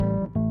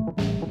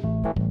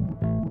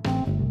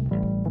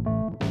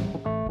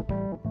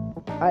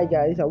Hi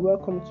guys, and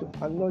welcome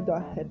to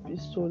another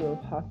episode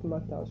of Heart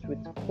Matters with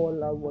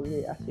Kola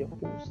Wole as your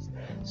host.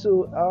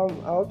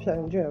 I hope you're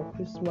enjoying your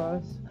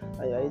Christmas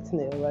and you're eating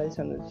a rice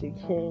and a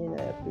chicken and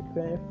you're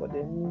preparing for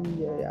the new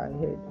year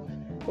ahead.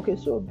 Okay,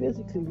 so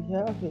basically we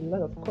have a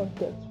lot of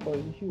content for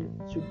you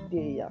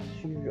today as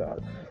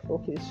usual.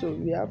 Okay, so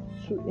we have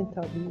two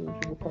interviews.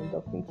 We'll be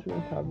conducting two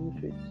interviews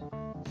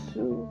with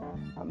two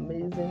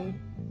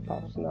amazing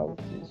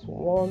personalities.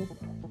 One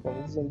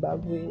from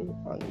Zimbabwe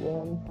and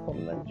one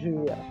from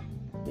Nigeria.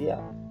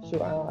 So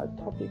our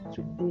topic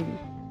today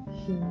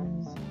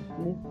is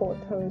the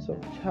importance of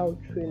child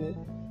training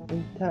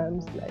in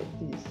times like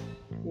this.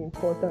 The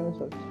importance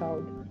of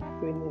child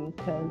training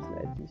in times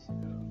like this.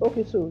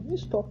 Okay, so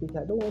this topic,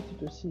 I don't want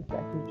you to see it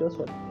like it's just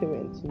for the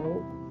parents,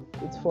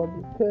 It's for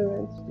the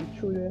parents, the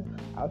children,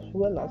 as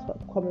well as for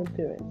upcoming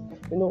parents.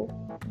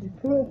 The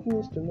parent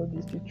needs to know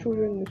this, the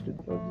children needs to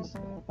know this,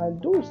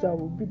 and those that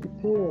will be the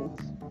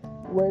parents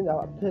when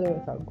our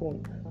parents are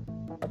gone.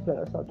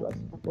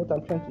 What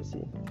I'm trying to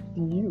say,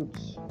 the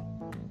youths,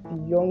 the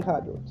young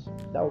adults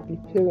that will be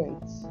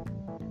parents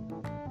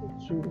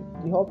to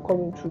the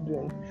upcoming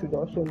children should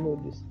also know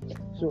this.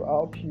 So I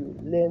hope you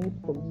learn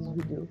from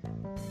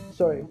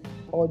this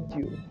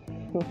audio,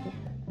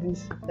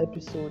 this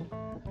episode,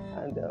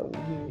 and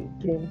you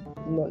gain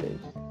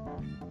knowledge.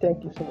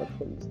 Thank you so much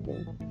for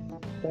listening.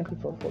 Thank you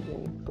for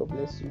following. God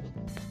bless you.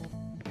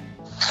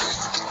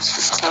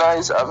 It's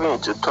nice having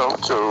to talk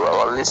to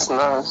our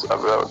listeners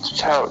about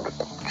child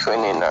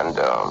training and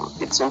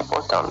its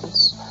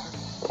importance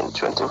in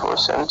 21st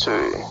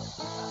century.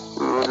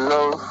 We would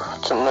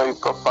love to know you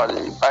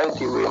properly. By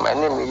the way, my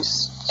name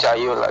is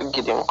Jayola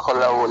Gideon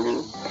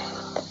Kolawole,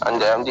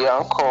 and I'm the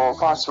anchor of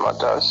Heart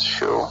Matters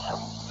show.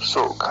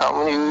 So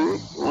can we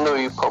know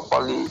you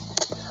properly,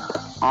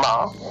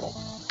 Ma?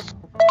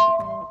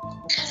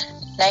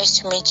 Nice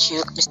to meet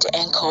you, Mr.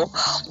 Enko.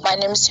 My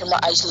name is Tema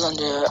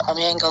Aislonde. I'm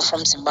Enko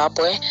from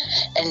Zimbabwe,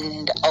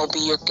 and I'll be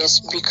your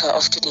guest speaker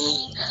of today.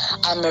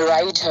 I'm a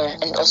writer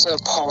and also a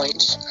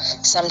poet,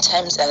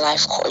 sometimes a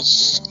life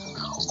coach.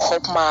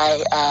 Hope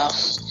my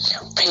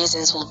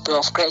presence will be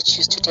of great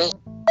use today.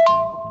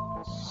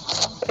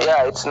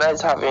 Yeah, it's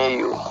nice having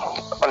you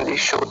on the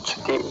show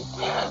today.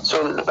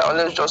 So now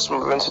let's just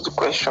move into the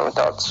question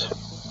without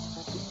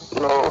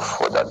no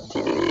further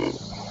delay.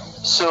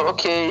 So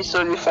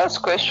the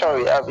first question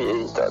we have here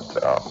is that,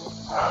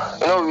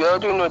 we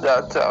already know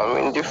that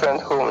in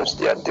different homes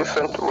there are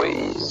different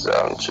ways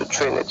to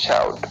train a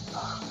child.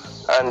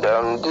 And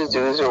this is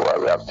the reason why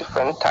we have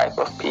different type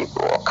of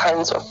people or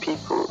kinds of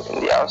people in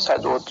the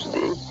outside world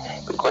today,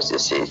 because they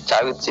say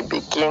charity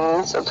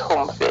begins at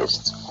home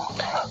first.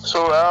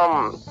 So,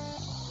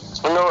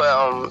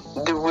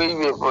 the way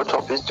we are brought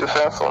up is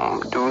different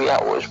from the way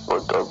I was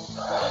brought up.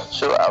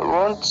 So I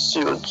want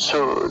you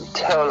to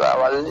tell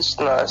our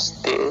listeners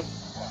today,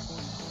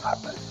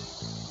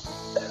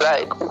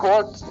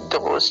 what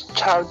does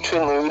child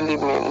training really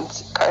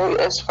means? Can you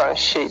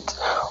expatiate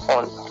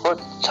on what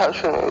child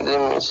training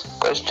really means?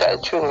 Because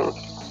child training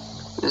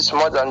is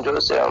more than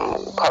just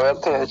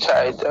correcting a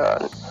child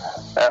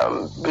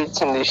and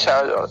beating the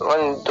child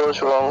when it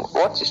does wrong.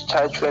 What is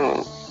child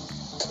training?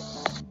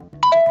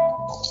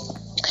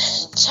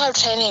 Child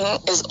training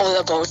is all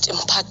about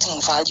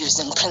impacting values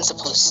and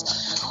principles.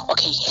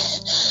 Okay,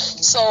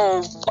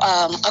 so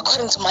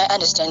according to my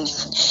understanding,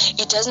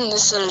 it doesn't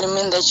necessarily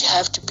mean that you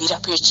have to beat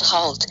up your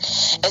child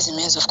as a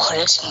means of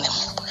correcting them.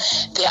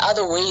 There are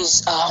other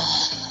ways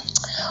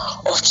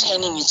of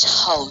training a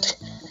child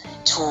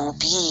to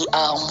be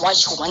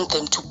what you want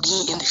them to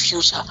be in the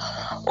future.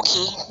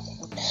 Okay,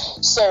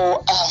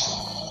 so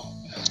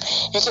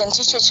you can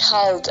teach your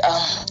child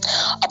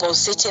about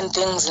certain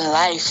things in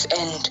life,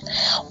 and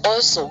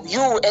also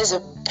you as a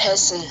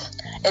person,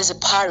 as a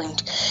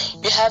parent,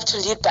 you have to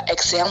lead by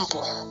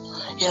example.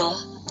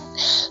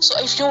 So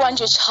if you want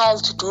your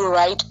child to do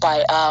right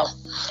by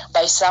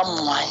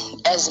someone,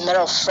 as a matter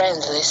of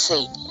friends, let's say,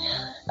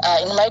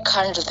 in my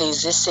country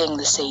there's this saying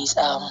that says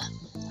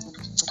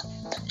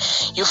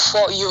you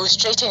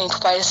straighten it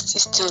while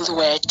still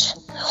wet,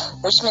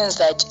 which means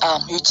that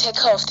you take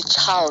care of the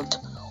child,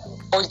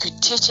 or you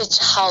teach a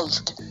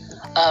child,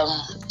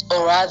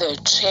 or rather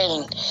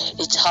train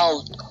a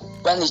child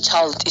when the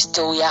child is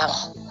still young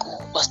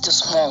or still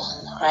small,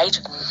 right?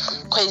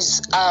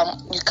 Because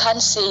you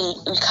can't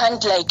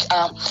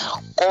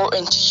go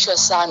and teach your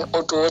son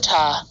or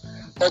daughter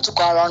not to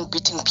go around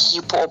beating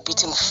people or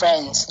beating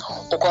friends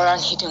or go around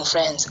hitting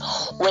friends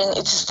when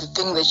it is the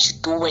thing that you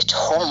do at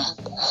home,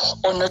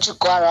 or not to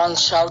go around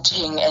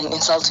shouting and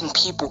insulting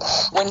people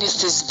when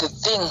this is the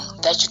thing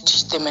that you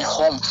teach them at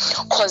home.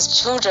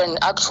 Because children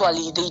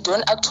they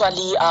don't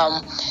actually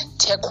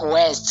take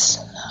words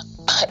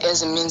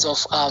as a means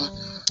of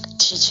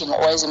teaching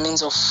or as a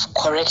means of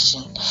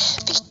correction.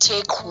 They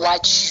take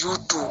what you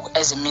do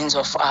as a means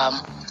of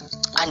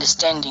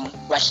understanding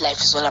what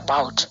life is all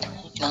about,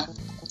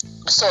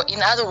 So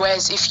in other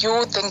words, if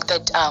you think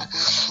that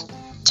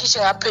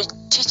teaching up a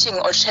teaching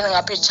or training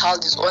up your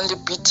child is only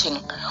beating,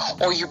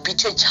 or you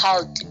beat your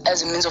child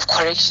as a means of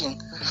correction.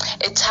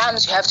 At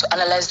times you have to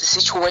analyze the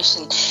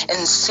situation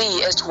and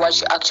see as to what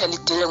you're actually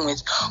dealing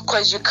with,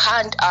 because you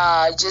can't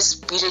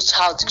just beat a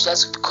child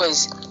just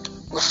because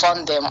you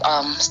found them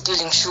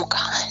stealing sugar.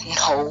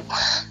 No,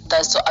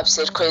 that's so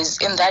upset, because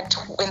in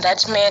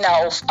that manner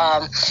of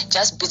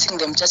just beating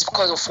them just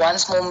because of one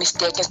small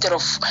mistake, instead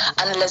of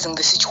analyzing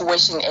the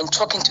situation and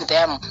talking to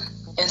them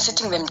and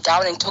sitting them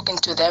down and talking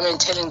to them and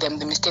telling them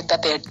the mistake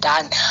that they had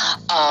done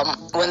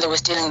when they were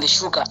stealing the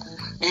sugar,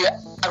 you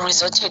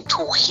resorted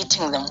to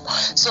hitting them.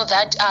 So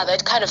that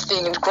kind of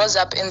thing, it grows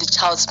up in the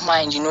child's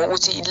mind,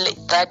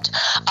 that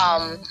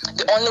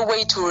the only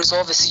way to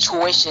resolve a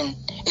situation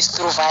is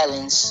through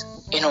violence,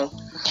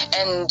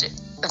 and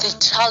the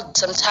child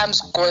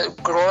sometimes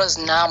grows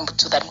numb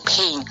to that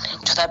pain,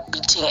 to that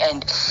beating,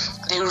 and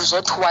they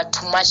resort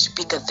to much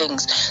bigger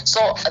things. So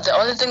the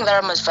only thing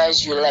that I must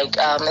advise you,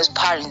 as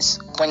parents,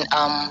 when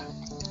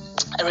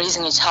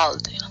raising a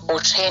child or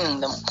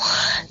training them,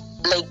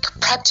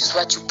 practice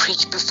what you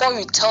preach. Before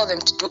you tell them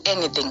to do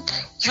anything,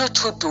 you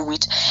too do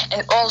it.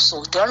 And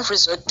also, don't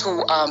resort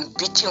to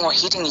beating or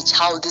hitting a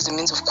child as a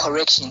means of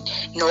correction.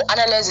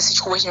 Analyze the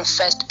situation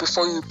first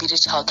before you beat a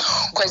child,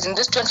 because in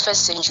this 21st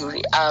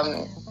century,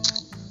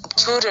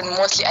 children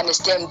mostly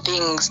understand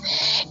things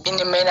in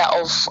a manner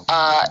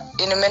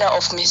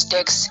of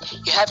mistakes.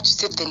 You have to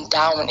sit them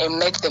down and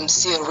make them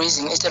see a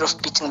reason instead of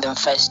beating them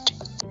first.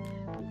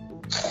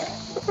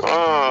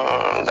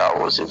 That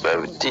was a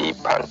very deep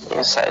and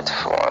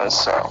insightful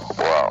answer.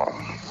 Wow.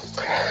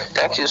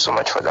 Thank you so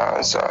much for that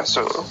answer.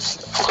 So,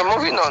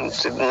 moving on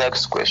to the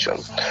next question.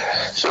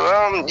 So,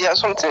 there are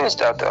some things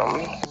that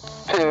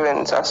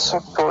parents are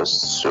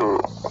supposed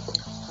to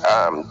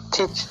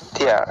teach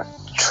their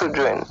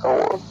children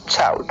or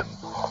child.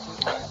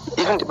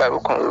 Even the Bible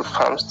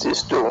confirms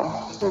this too.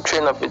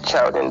 Train up a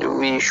child in the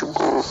way he should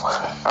go,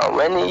 and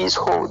when he is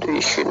old,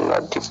 he should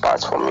not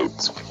depart from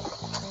it.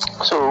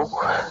 So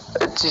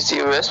it is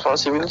the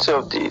responsibility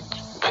of the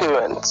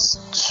parents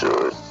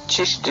to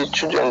teach the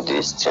children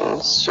these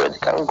things so they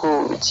can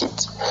go with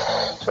it.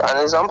 So an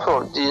example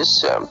of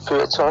this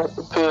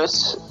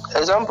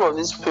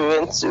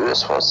parents'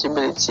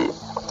 responsibility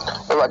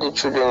over the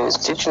children is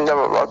teaching them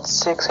about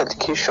sex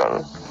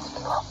education.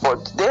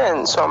 But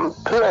then some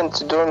parents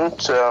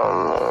don't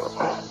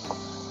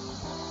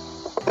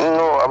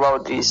know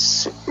about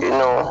this.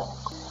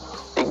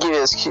 They give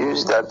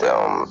excuse that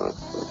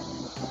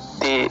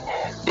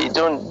they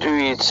don't do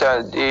it,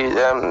 and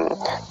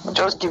they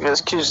just give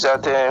excuse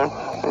that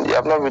they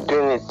have not been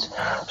doing it.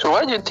 So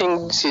why do you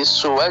think this is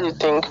so? Why do you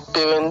think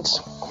parents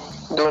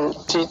don't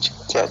teach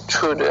their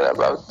children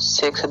about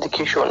sex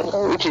education,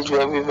 which is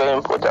very, very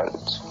important?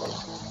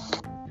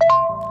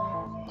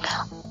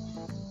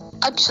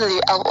 Actually,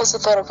 I've also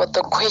thought about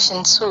the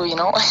question too,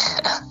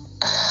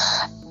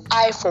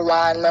 I, for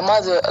one, my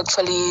mother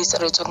actually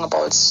started talking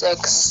about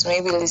sex,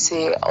 maybe let's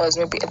say I was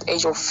maybe at the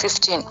age of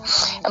 15.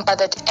 And by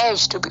that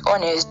age, to be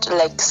honest,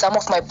 some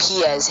of my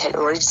peers had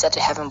already started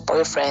having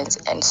boyfriends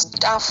and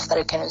stuff that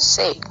I cannot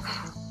say,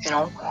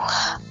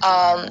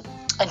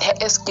 And her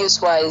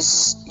excuse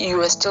was, you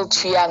were still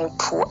too young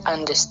to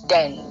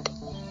understand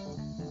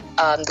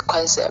the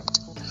concept.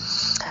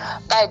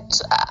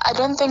 But I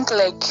don't think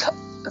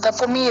that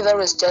for me, that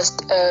was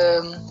just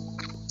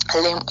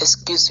lame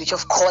excuse, which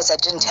of course I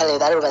didn't tell her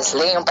that it was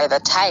lame by the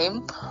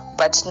time,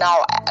 but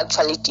now I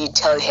actually did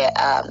tell her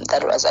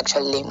that it was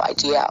actually a lame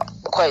idea,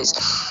 because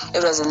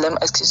it was a lame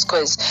excuse,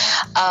 because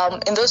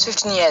in those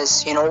 15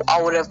 years,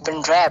 I would have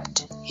been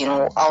raped,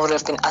 I would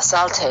have been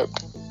assaulted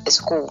at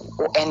school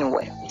or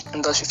anywhere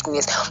in those 15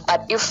 years.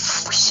 But if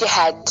she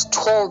had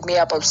told me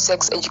about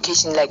sex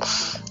education,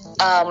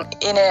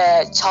 in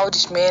a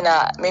childish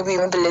manner, maybe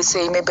let's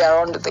say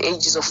around the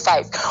ages of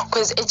 5,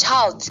 because a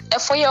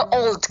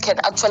 4-year-old can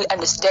actually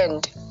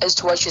understand as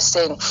to what you're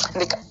saying,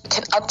 and they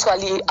can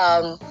actually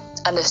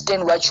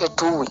understand what you're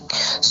doing.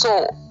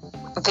 So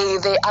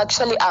they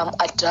actually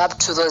adapt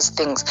to those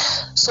things.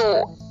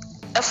 So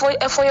a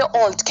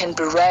 4-year-old can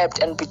be raped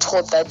and be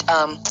told that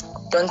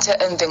don't say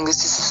anything,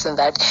 this and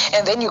that,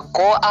 and then you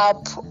grow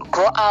up,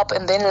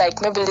 and then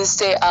maybe let's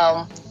say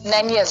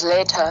 9 years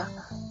later,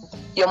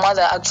 your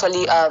mother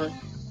actually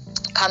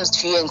comes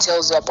to you and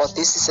tells you about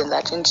this and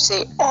that, and you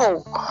say,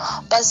 oh,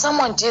 but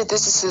someone did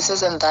this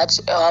and that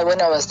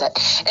when I was that.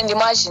 And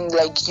imagine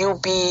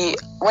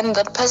when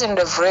that person would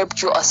have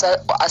raped you or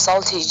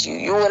assaulted you,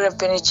 you would have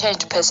been a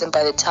changed person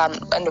by the time.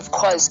 And of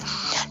course,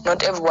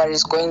 not everyone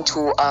is going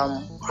to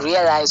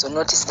realize or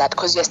notice that,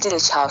 because you're still a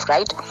child,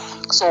 right?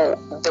 So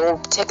they will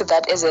take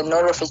that as a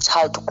note of a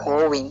child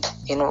growing.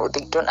 They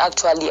don't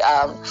actually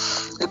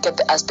look at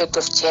the aspect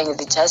of change.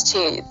 They just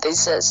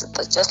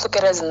look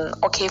at it as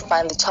okay,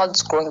 fine, the child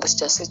is growing, that's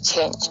just a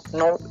change.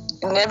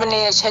 Never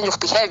need a change of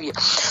behavior.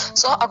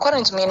 So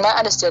according to me, in my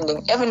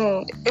understanding,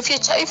 even if you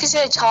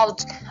say a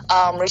child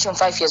reaching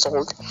 5 years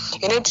old,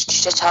 you need to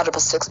teach a child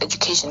about sex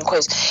education,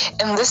 because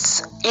in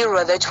this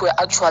era that we're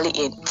actually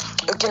in,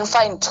 you can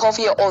find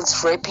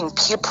 12-year-olds raping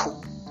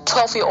people.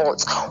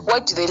 12-year-olds. Why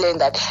do they learn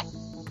that?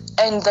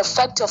 And the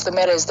fact of the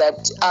matter is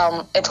that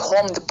at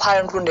home the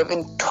parent wouldn't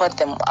even taught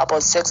them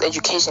about sex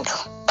education,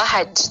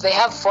 but they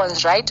have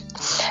phones, right?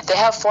 They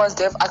have phones,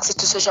 they have access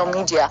to social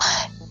media,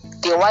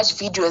 they watch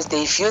videos,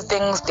 they view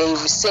things, they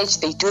research,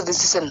 they do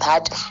this and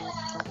that.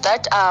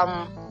 That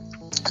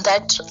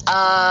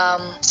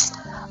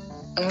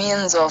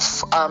means of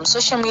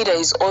social media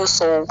is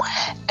also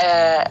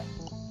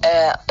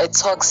a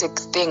toxic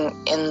thing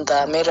in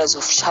the matters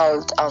of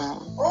child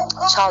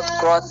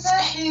growth,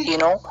 you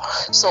know.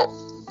 So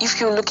if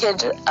you look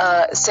at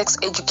sex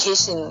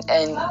education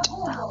and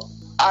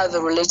other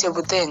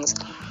relatable things,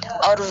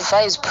 I would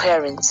advise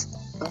parents.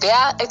 There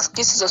are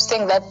excuses of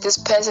saying that this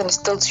person is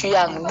still too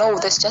young. No,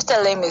 that's just a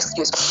lame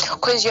excuse.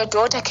 Because your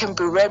daughter can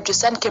be raped, your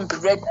son can be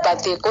raped,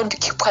 but they're going to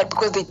keep quiet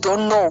because they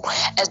don't know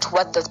as to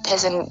what that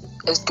person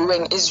is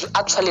doing is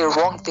actually a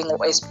wrong thing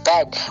or is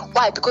bad.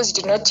 Why? Because you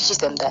did not teach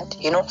them that,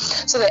 you know.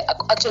 So they're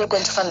actually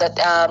going to find that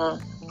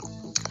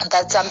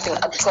that's something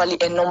actually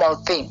a normal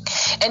thing.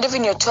 And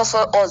even your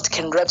 12-year-old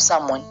can rape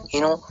someone, you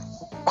know.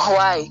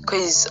 Why?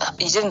 Because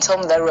you didn't tell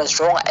me that it was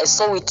wrong. I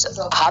saw it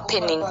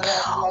happening.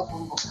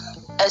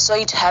 I saw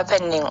it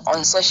happening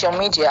on social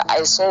media.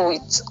 I saw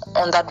it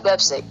on that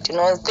website, you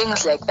know,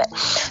 things like that.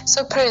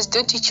 So parents,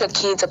 do teach your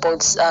kids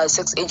about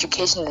sex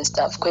education and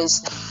stuff,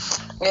 because,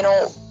 you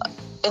know,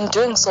 in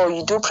doing so,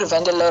 you do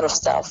prevent a lot of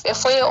stuff. A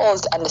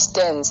 4-year-old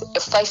understands, a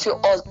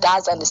 5-year-old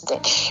does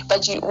understand.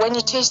 But when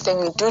you teach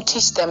them, you do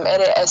teach them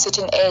at a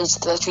certain age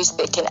that which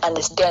they can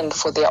understand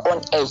for their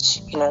own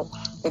age, you know.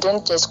 You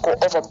don't just go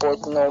overboard,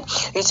 you know.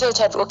 You tell a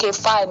child, okay,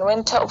 fine,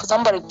 when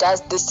somebody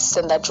does this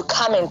and that, you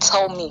come and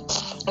tell me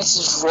this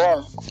is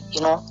wrong,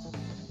 you know,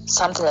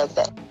 something like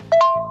that.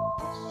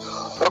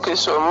 Okay,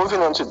 so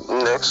moving on to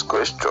the next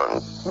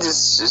question.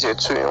 This is a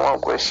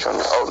 2-in-1 question.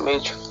 I'll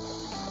make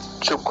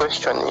 2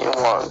 questions in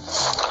one.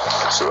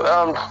 So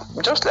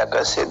just like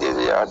I said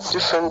earlier,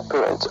 different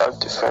parents have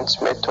different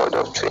methods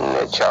of training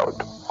a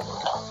child.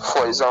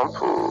 For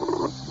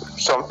example,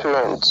 some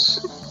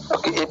parents, a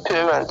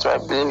parent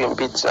might believe in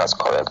beating as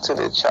correcting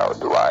the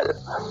child, while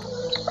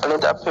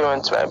another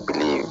parent might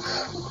believe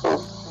in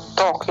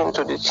talking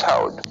to the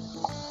child.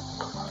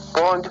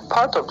 But on the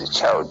part of the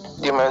child,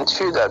 they might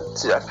feel that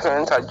their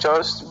parents are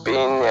just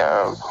being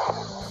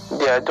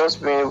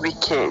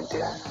wicked.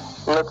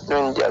 Not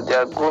doing they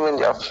are grooming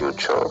their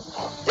future.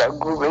 They are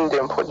grooming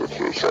them for the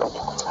future.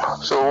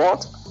 So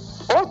what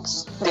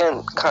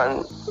then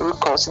can we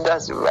consider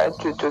as the right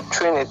way to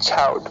train a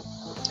child,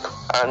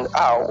 and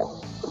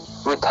how,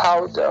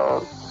 without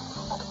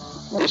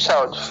the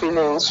child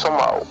feeling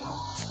somehow?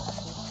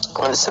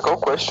 And the second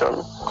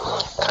question,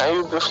 can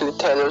you briefly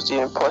tell us the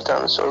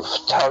importance of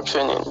child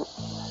training?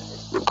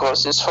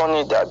 Because it's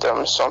funny that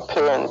some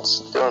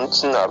parents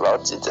don't know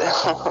about it.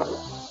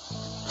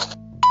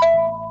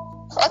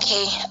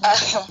 Okay,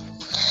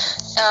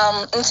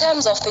 in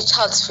terms of the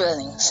child's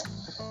feelings,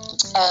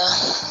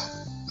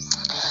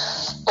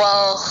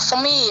 well, for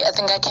me, I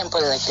think I can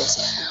put it like this.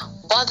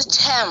 While the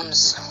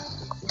terms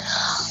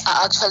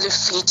are actually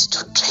fit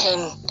to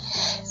train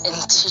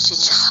and teach a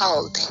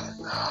child,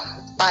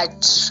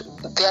 but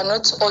they are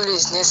not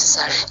always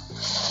necessary.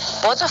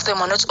 Both of them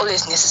are not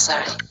always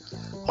necessary.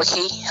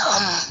 Okay?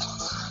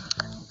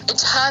 At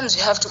times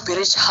you have to beat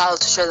a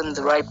child to show them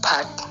the right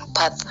path.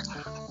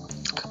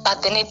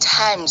 But then at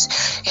times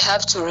you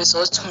have to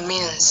resort to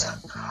means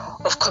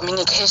of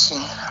communication,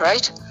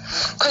 right?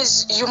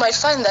 Because you might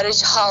find that a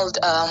child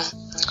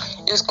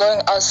is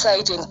going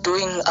outside and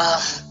doing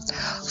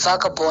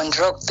vagabond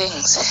rogue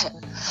things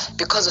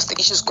because of the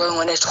issues going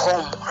on at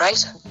home,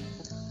 right?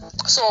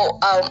 So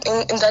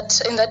in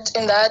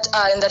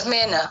that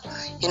manner,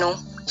 you know,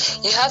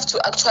 you have to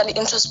actually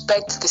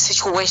introspect the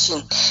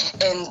situation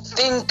and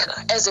think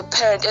as a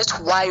parent as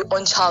to why your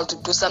own child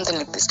would do something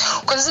like this.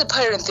 Because as a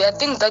parent, there are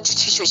things that you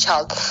teach your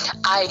child.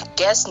 I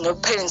guess no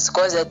parents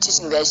because they're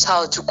teaching their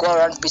child to go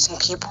around beating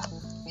people,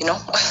 you know,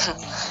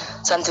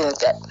 something like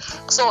that.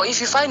 So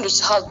if you find your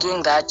child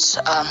doing that,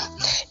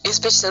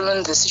 especially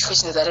when the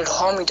situation is that at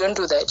home, you don't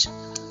do that.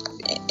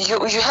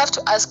 You have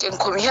to ask and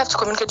you have to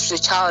communicate with the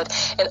child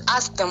and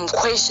ask them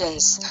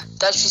questions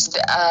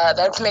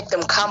that make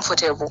them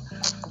comfortable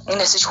in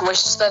a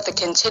situation so that they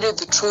can tell you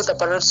the truth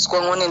about what's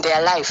going on in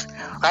their life,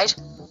 right?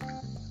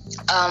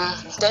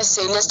 Let's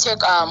take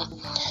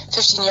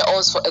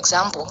 15-year-olds for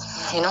example.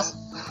 You know,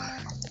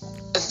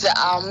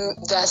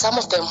 there are some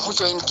of them who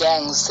join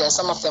gangs. There are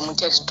some of them who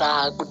take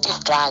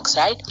drugs,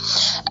 right?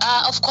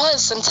 Of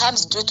course,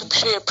 sometimes due to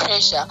peer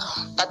pressure,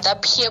 but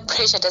that peer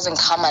pressure doesn't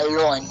come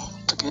alone.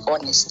 To be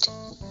honest,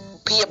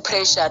 peer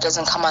pressure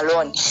doesn't come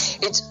alone.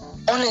 It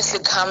honestly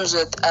comes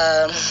with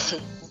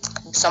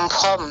some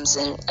problems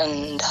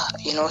and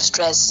you know,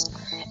 stress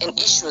and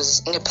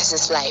issues in a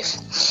person's life.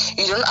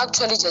 You don't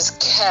actually just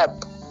cap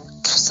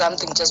to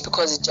something just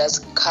because it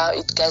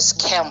just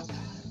came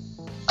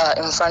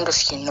in front of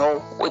you.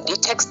 No,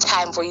 it takes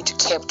time for you to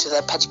cap to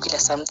that particular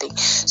something.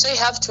 So you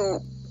have to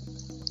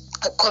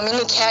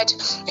communicate.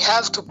 You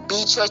have to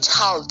beat your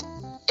child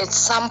at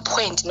some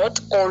point, not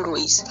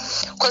always,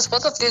 because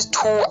both of these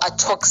two are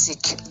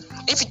toxic.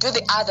 If you do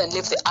the other and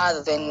leave the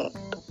other, then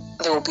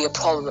there will be a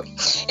problem.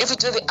 If you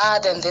do the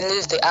other and then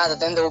leave the other,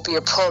 then there will be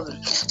a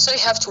problem. So you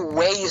have to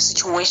weigh your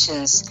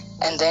situations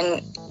and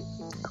then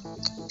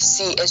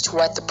see as to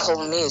what the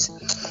problem is.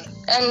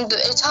 And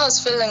a child's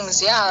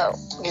feelings,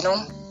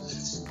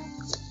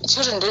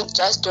 children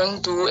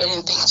don't do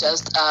anything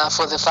just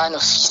for the fun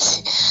of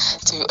it,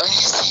 to be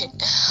honest.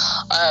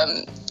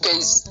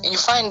 Because you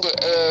find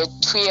a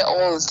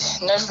 2-year-old,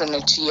 not even a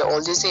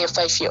 2-year-old, let's say a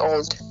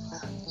 5-year-old,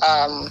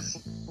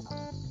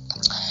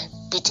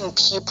 beating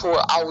people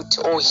out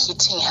or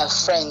hitting her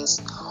friends.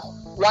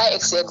 Why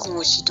exactly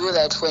would she do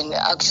that when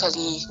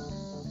actually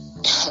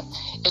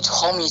at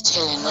home you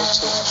tell her not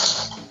to?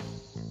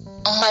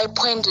 My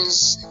point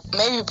is,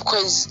 maybe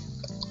because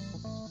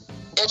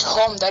at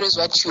home that is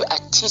what you are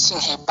teaching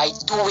her by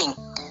doing.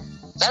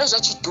 That is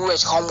what you do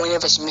at home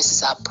whenever she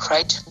messes up,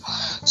 right?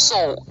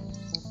 So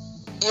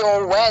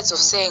your words of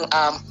saying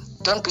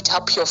don't beat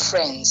up your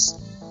friends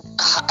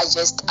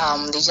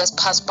they just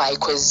pass by,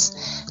 because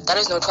that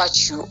is not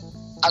what you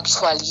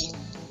actually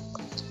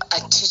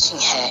are teaching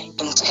her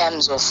in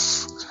terms of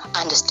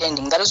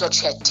understanding. That is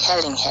what you are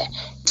telling her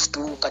to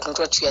do, but not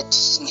what you are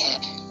teaching her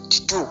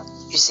to do,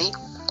 you see.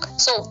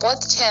 So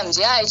both terms,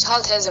 a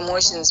child has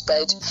emotions,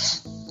 but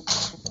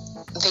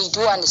they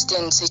do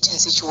understand certain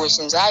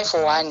situations. I,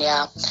 for one,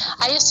 I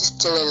used to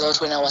steal a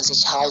lot when I was a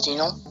child,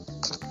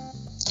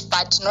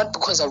 but not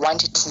because I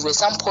wanted to. At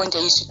some point I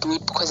used to do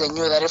it because I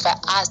knew that if I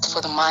asked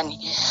for the money,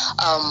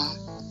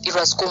 it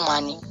was school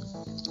money,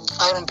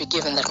 I wouldn't be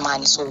given that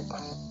money, so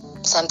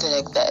something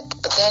like that.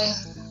 But then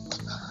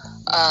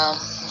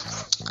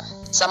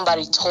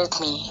somebody told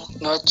me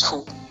not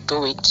to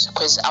do it,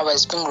 because I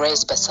was being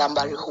raised by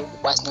somebody who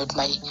was not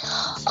my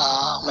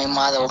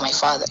mother or my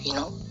father,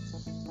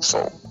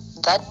 So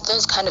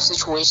those kind of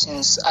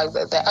situations,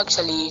 they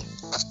actually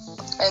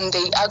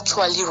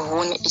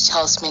ruin a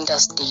child's mental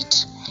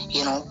state.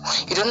 You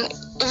don't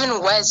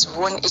even words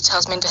ruin a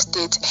child's mental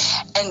state,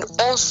 and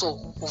also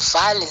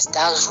violence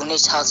does ruin a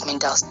child's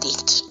mental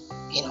state.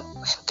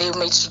 They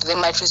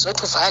might resort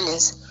to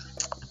violence.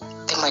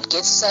 They might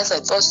get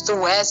suicide thoughts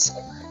through words.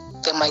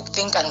 They might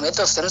think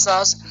unworthy of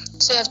themselves.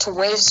 So you have to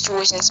weigh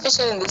situations,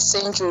 especially in this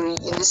century,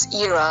 in this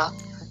era.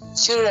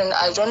 Children,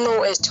 I don't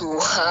know as to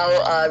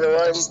how the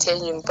world is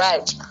changing,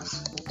 but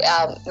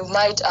you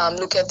might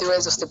look at the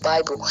words of the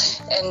Bible,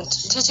 and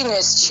teaching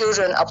your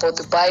children about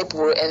the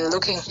Bible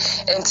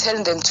and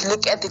telling them to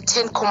look at the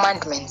 10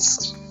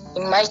 Commandments.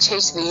 In my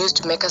church, they used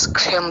to make us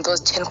cram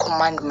those 10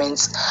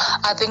 Commandments,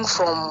 I think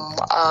from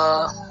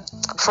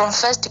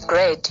first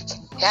grade.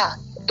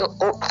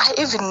 I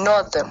even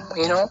know them,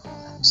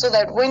 so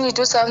that when you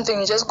do something,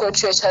 you just go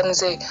to your child and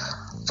say,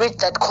 read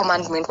that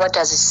commandment, what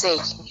does it say,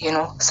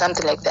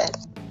 something like that.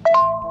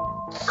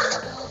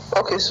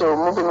 Okay, so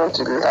moving on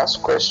to the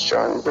last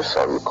question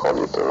before we call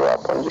it a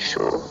wrap on the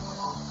show.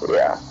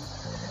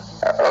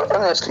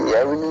 Honestly,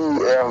 I really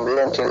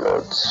learned a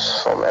lot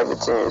from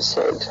everything you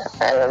said,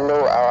 and I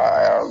know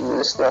our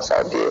listeners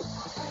out there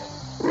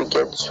will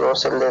get to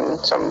also learn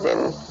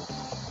something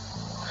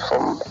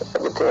from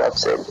everything I've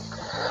said.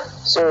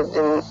 So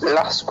the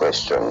last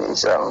question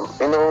is,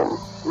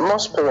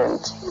 most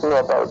parents know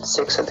about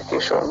sex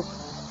education,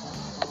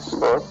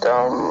 but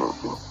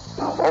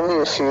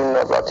only a few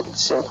know about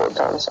its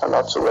importance and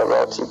how to go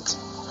about it.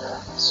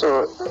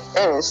 So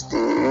hence the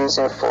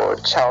reason for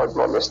child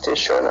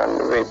molestation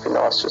and rape in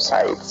our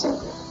society.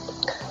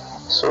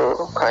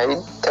 So can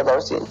you tell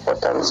us the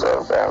importance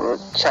of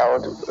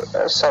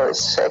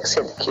sex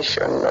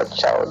education, not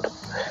child,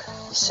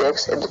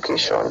 sex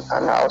education,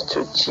 and how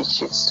to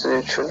teach it to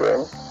the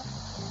children?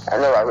 I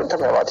know I've been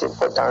talking about the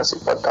importance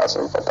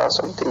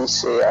of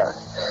this here.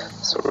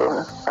 So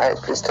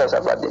please tell us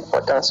about the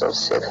importance of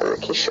sex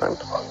education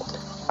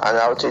and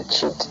how to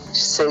teach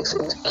sex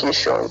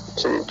education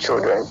to the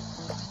children.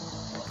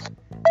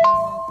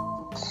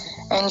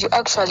 And you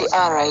actually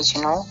are right,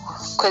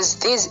 because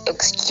these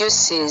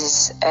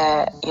excuses, they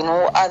are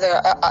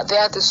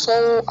the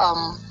sole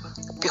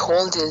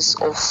beholders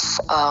of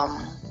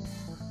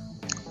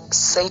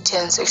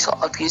Satan's sexual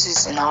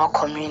abuses in our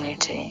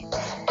community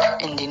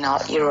and in our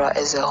era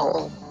as a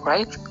whole,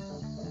 right?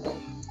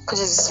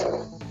 Because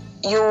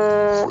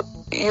you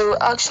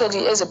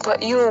actually as a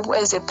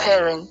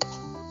parent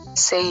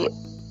say,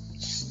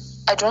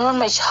 I don't want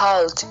my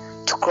child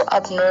to grow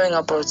up knowing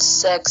about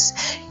sex.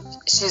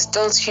 She's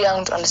still too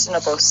young to understand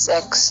about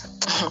sex.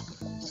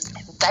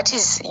 That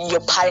is your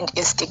parent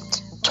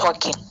instinct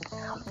talking,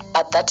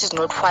 but that is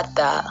not what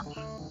the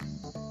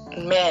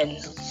man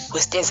who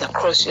stays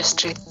across your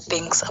street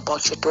thinks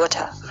about your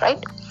daughter,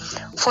 right?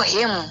 For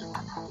him,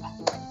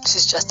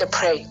 she's just a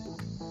prey.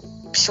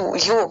 He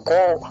will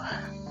go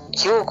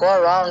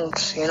around,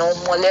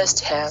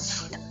 molest her,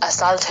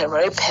 assault her,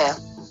 rape her.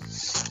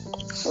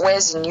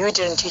 Whereas you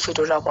didn't teach your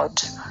daughter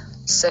about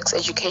sex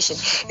education.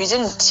 You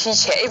didn't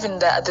teach her even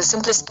the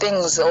simplest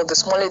things or the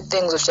smallest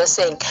things of just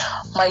saying,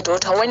 my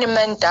daughter, when a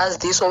man does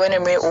this, or when a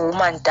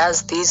woman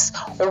does this,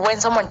 or when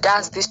someone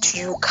does this to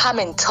you, come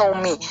and tell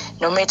me,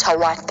 no matter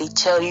what they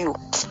tell you.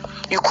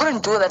 You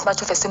couldn't do that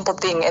much of a simple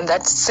thing, and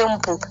that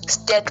simple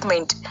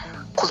statement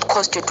could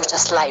cost your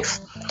daughter's life,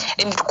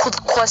 and it could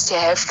cost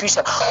her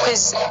future.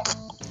 Because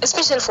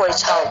especially for a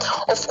child,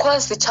 of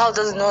course, the child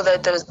doesn't know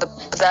that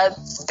that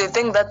the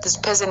thing that this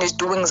person is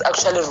doing is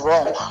actually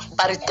wrong,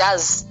 but it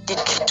does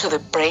stick to the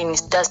brain,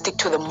 it does stick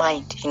to the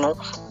mind.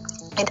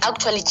 It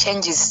actually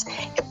changes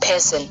a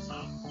person,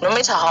 no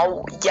matter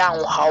how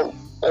young, how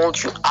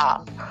old you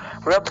are.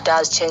 Rap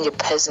does change a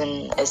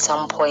person at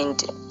some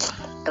point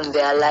in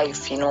their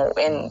life,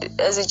 and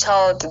as a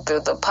child,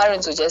 the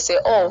parents will just say,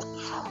 oh,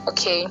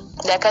 okay,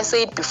 like I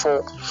said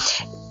before,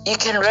 you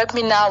can rap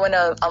me now when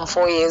I'm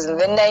 4 years, and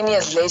then 9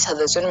 years later,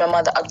 that's when my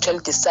mother actually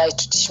decides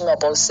to teach me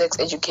about sex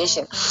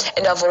education,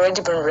 and I've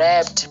already been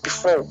rapped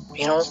before.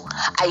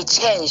 I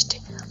changed,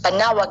 but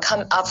now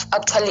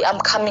I'm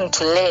coming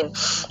to learn.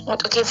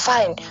 Okay,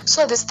 fine.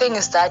 So this thing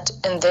is that,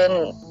 and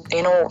then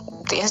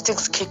the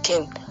instincts kick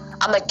in.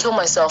 I might kill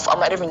myself. I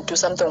might even do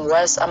something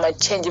worse. I might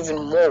change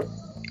even more.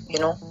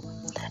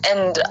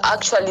 And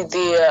actually,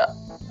 the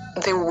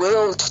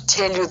will to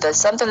tell you that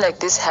something like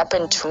this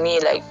happened to me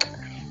like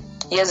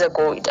years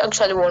ago, it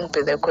actually won't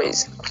be the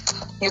case.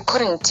 You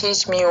couldn't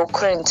teach me or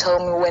couldn't tell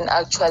me when I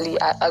actually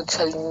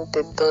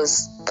needed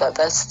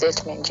that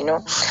statement.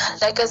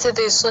 Like I said,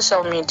 there's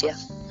social media.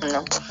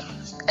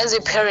 As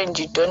a parent,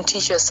 you don't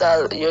teach your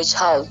child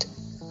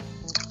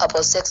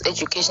about sex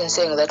education,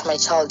 saying that my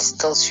child is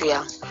still too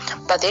young.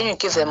 But then you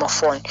give them a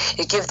phone,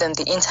 you give them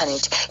the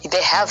internet,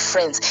 they have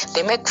friends,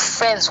 they make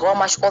friends who are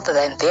much older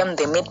than them,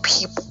 they meet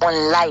people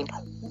online.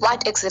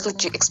 What exactly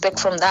do you expect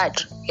from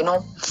that?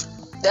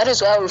 That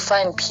is why we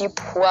find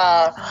people who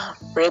are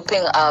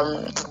raping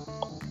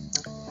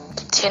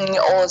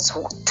 10-year-olds,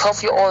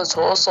 12-year-olds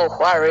also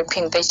who are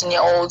raping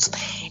 13-year-olds,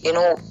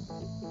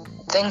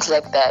 things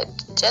like that.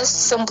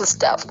 Just simple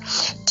stuff.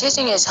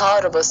 Teaching a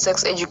child about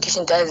sex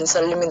education doesn't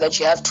necessarily mean that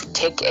you have to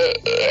take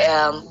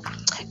a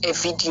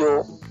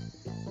video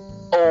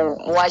or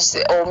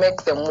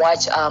make them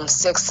watch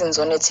sex scenes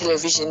on a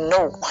television.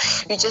 No,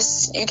 you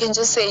can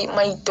just say,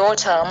 my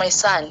daughter, my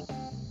son,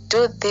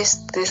 do this,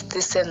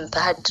 and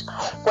that.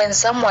 When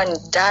someone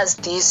does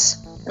this,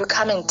 you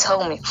come and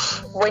tell me.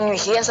 When you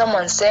hear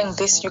someone saying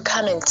this, you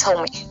come and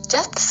tell me.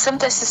 Just the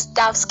simplest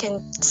stuff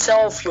can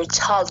solve your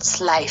child's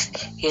life.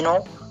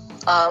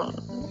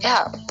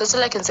 That's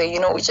all I can say.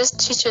 Just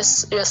teach your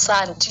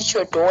son, teach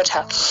your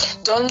daughter.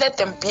 Don't let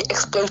them be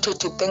exploited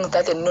to things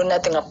that they know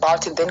nothing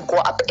about, and then go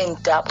up and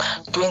end up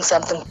doing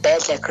something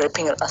bad like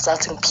raping and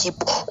assaulting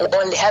people, or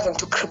only having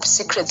to keep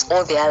secrets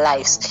all their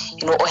lives,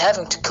 or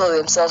having to kill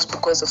themselves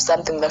because of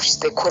something that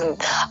they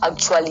couldn't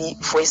actually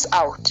voice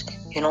out,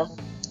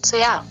 So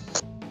yeah.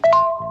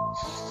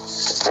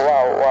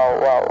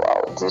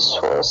 Wow. This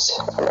was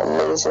an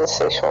amazing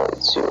session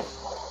with you.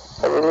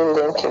 I really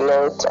learned a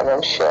lot, and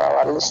I'm sure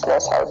our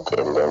listeners out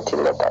there learned a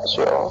lot as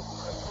well.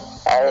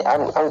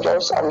 I'm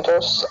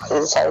just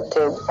excited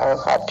and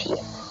happy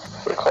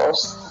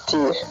because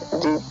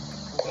the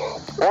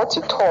what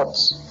you taught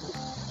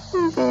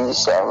is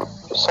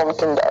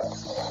something that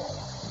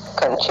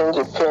can change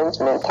a parent's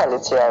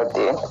mentality out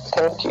there.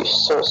 Thank you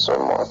so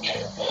much.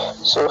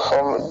 So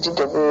from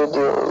DW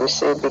Radio, we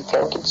say big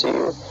thank you to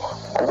you,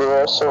 and we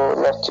also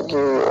love to give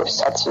you a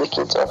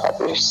certificate of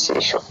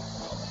appreciation.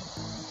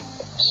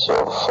 So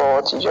for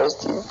what you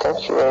just did,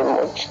 thank you very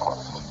much.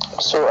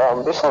 So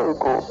before we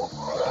go,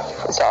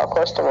 it's our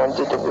custom on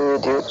DW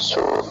Radio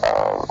to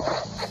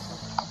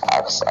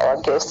ask our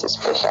guest a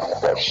special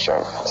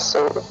question.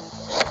 So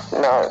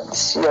now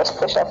your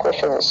special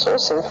question is so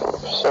simple.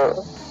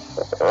 So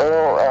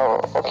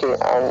okay,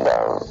 and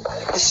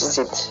this is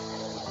it.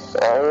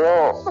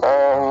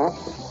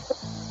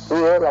 We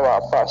all have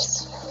our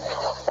past,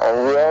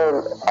 and we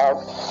all have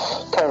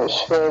times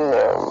when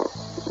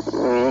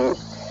we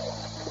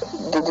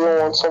didn't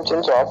want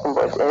something to happen,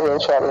 but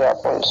eventually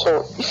happened.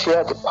 So if you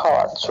had the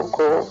power to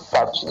go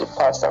back to the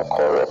past and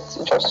correct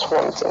just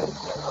one thing,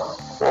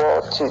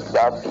 what would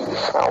that be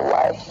and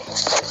why?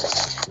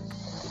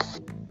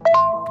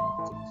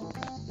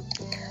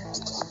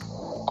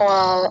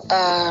 Well,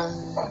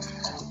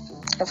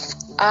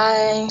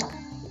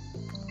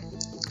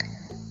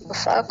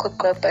 if I could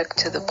go back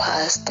to the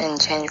past and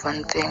change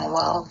one thing,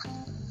 well,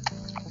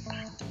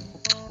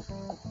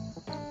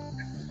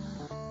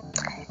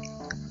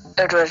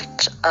 it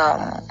would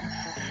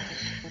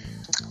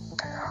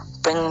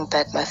bring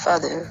back my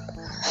father.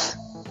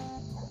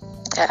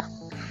 Yeah,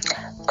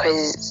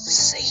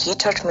 because he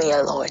taught me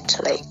a lot.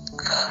 Like,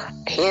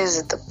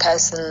 he's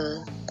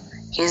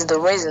the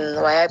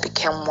reason why I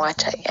became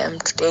what I am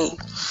today.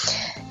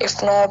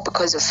 If not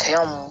because of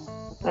him,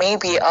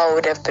 maybe I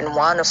would have been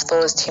one of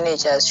those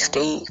teenagers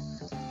today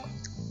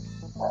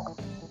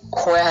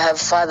who have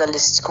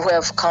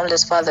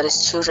countless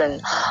fatherless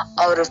children.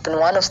 I would have been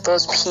one of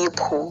those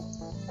people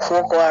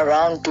who go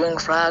around doing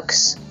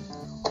drugs,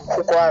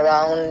 who go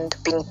around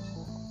being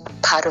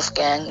part of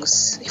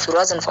gangs. If it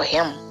wasn't for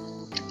him,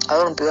 I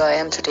wouldn't be where I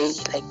am today.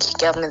 Like, he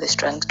gave me the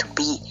strength to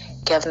be,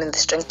 gave me the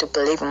strength to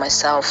believe in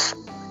myself,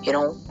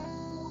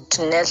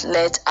 to not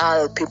let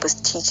other people's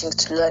teachings,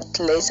 to not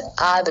let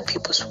other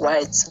people's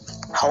words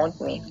haunt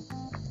me.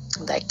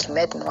 Like, he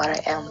made me what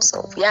I am.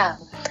 So yeah,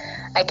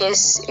 I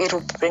guess it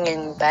will bring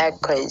him back,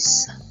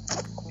 because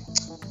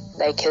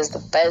like, he's the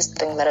best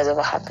thing that has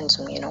ever happened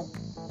to me,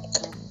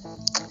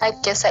 I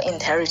guess I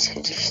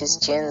inherited his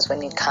genes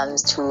when it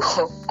comes to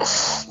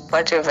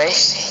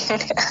motivation.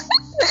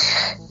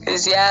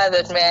 Because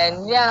that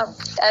man,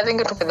 I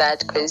think it will be that,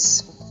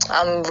 because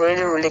I'm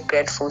really, really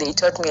grateful. He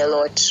taught me a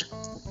lot.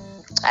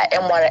 I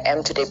am what I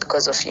am today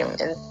because of him.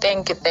 And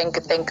thank you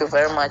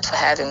very much for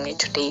having me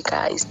today,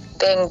 guys.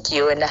 Thank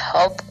you, and I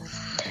hope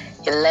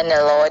you learn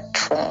a lot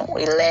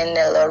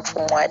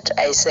from what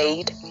I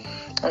said.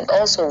 And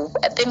also,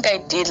 I think I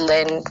did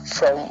learn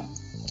from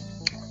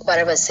what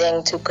I was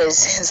saying too, because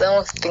some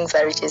of the things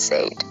that Richie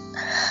said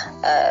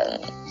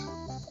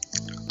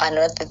are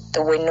not they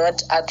were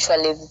not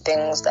actually the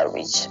things that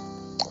which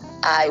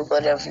I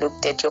would have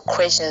looked at. Your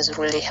questions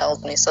really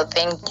helped me, so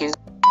thank you.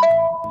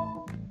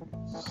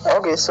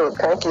 Okay, so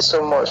thank you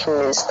so much,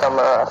 Miss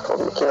Tamara, for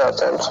making our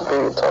time to be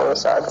with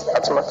us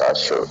at Matter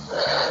Show.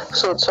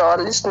 So to our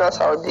listeners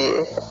out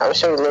there, I'm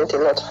sure you learned a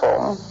lot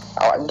from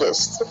our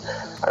guests,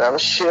 and I'm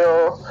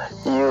sure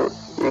you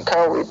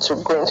can't wait to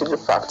go into the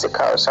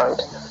practicals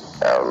and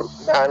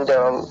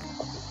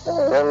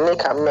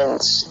make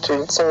amends to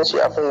the things you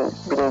haven't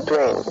been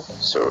doing.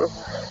 So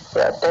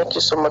thank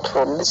you so much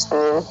for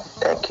listening.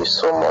 Thank you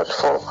so much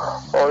for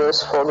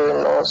always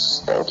following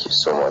us. Thank you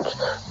so much.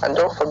 And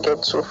don't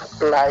forget to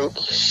like,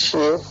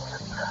 share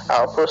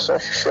our posts on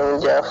social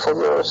media.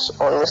 Follow us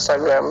on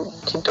Instagram,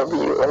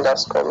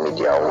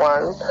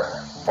 DW_Media1.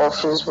 On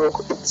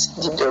Facebook, it's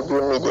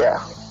DW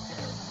Media.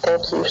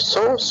 Thank you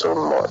so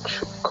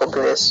much. God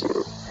bless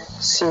you.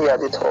 See you at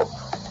the top.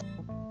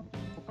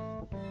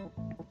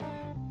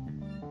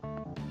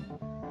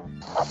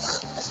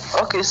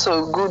 Okay,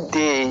 so good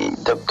day,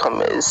 Dr.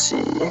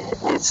 Mercy.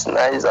 It's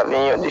nice having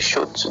you on the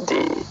show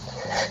today.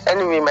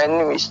 Anyway, my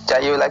name is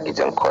Jayola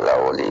Gideon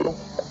Kolawole,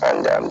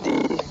 and I'm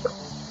the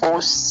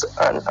host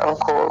and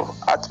anchor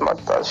at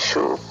Matter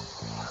Show,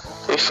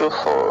 a show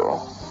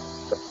for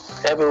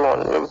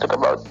everyone where we talk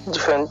about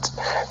different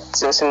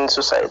things in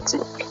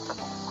society.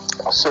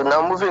 So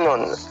now moving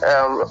on,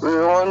 we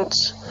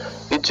want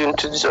you to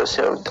introduce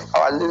yourself.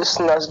 Our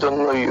listeners don't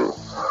know you,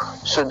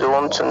 so they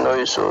want to know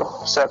you. So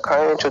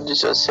can you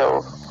introduce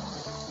yourself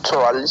to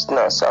our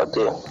listeners out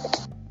there?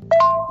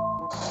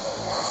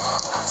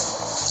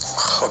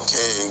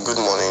 Okay, good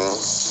morning.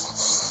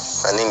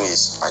 My name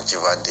is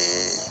Ajivade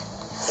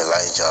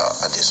Elijah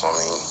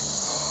Adesomi.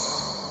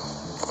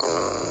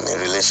 I'm a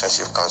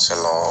relationship counselor,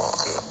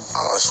 and I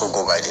also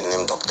go by the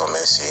name Dr.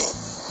 Mercy.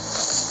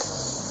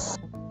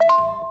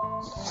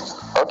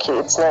 Okay,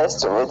 it's nice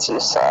to meet you,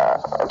 sir.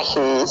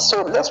 Okay,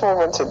 so let's move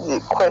on to the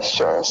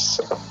questions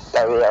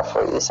that we have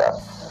for you, sir.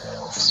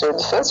 So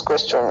the first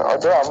question,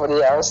 although I've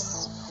already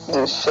asked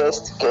the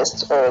first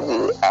guest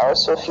already, I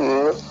also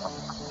feel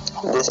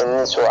there's a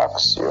need to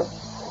ask you.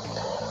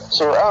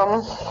 So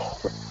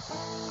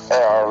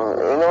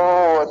you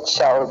know what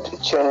child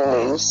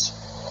training is?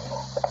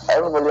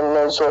 Everybody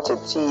knows what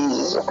it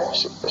is,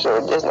 so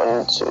there's no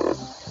need to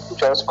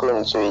just go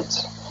into it.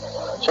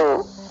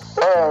 So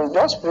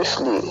just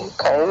briefly,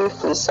 can you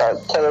please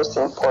tell us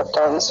the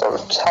importance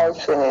of child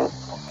training?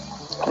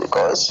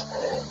 Because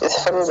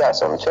it's funny that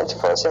some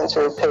 21st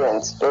century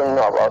parents don't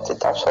know about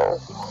it at all.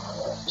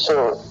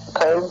 So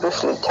can you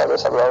briefly tell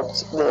us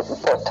about the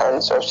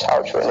importance of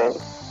child training?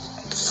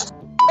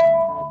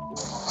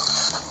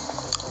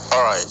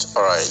 All right.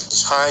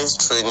 Child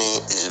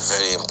training is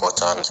very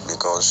important,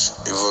 because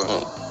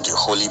even the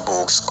holy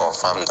books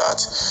confirm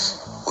that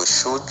we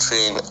should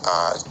train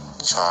our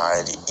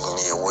child in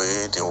a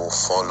way they will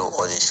follow,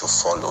 or they should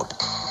follow,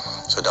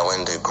 so that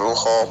when they grow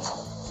up,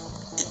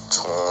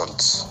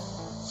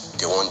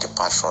 they won't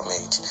depart from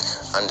it.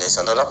 And there's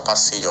another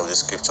passage of the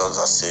scriptures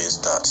that says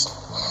that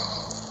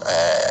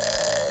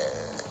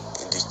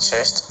in the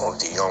chest of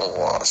the young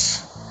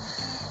ones,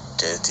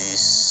 there's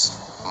this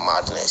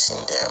madness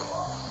in them.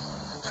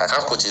 I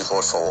can't quote it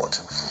word for word.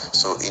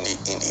 So in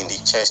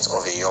the chest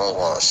of the young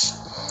ones,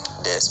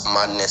 there's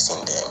madness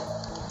in them.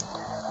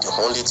 The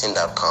only thing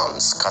that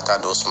can scatter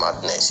those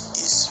madness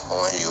is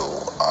when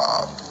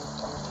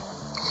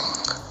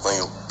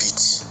you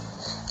beat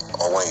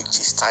or when you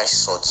chastise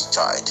such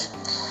child.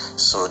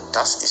 So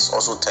that is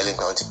also telling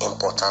us the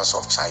importance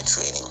of child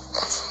training.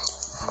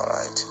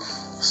 Alright.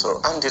 So,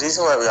 and the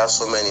reason why we have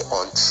so many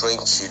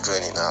untrained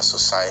children in our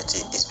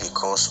society is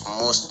because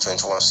most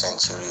 21st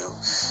century,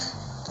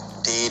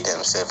 they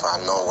themselves are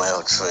not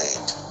well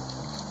trained.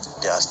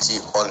 They are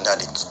still under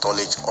the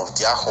tutelage of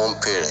their home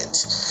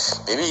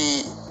parents.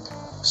 Maybe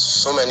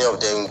so many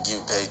of them give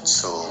birth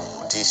to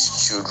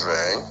these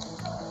children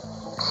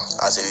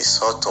as a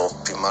result of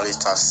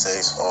premarital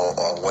sex or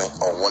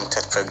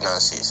unwanted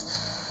pregnancies.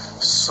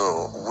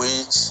 So,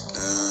 which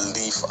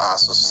leave our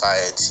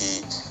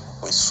society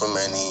with so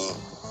many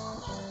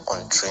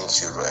untrained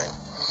children.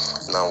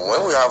 Now,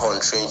 when we have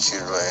untrained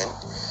children,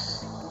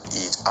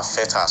 it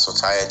affects our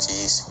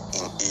societies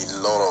in a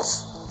lot of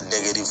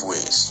negative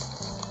ways.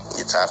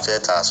 It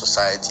affects our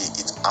society.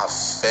 It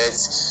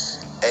affects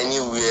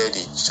anywhere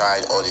the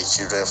child or the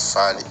children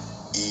find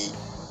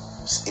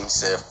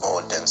himself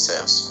or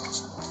themselves.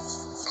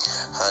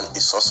 And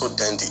it's also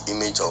then the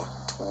image of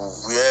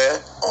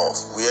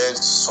where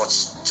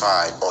such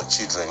child or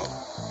children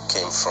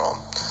came from.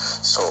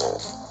 So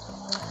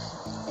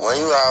when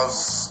you have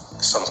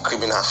some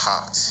criminal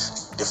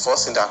act, the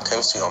first thing that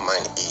comes to your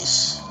mind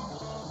is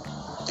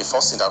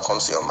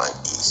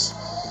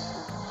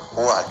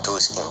who are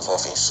those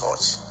involved in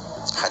such?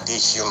 Are they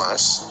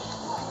humans?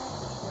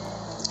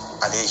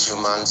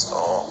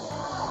 Or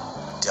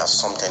they are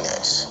something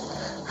else?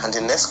 And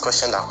the next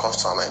question that comes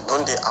to my mind,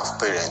 don't they have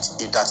parents?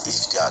 If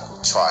they are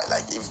child,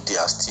 like if they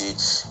are still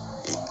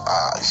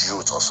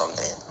youth or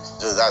something.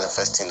 So that's the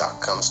first thing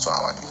that comes to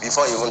our mind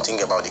before you even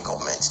think about the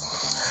government.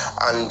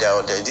 And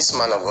this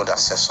man of God that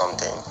said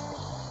something,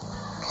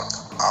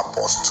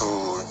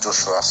 Apostle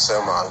Joshua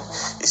Selman,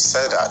 he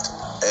said that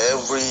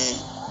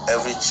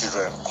every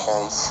children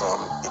come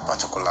from a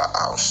particular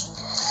house.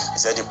 He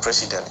said the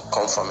president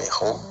come from a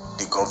home,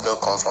 the governor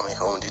come from a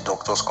home, the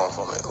doctors come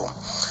from a home.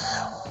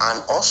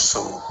 And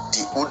also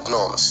the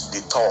hoodlums,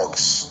 the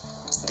thugs,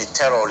 the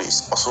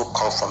terrorists also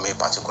come from a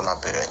particular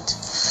parent.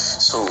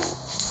 So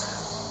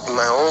in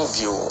my own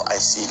view,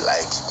 I see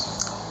like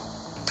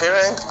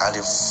parents are the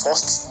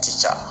first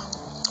teacher.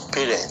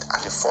 Parents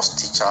are the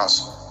first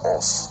teachers of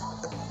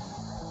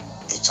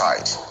a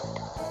child.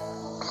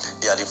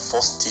 They are the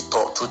first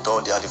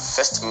tutor, they are the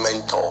first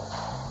mentor.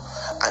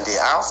 And they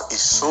have a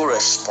sole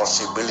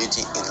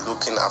responsibility in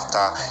looking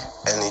after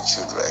any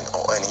children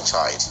or any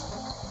child.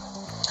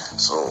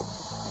 So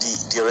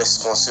the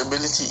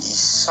responsibility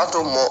is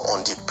shadowed more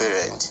on the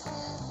parent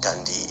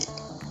than the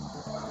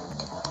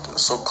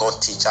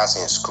so-called teachers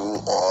in school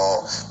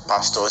or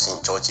pastors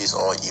in churches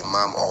or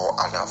imam or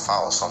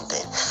anafa or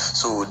something.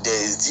 So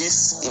there is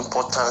this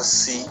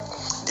importance,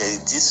 there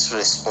is this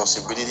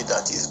responsibility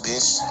that is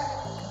being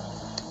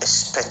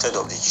expected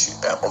of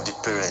the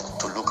parent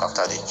to look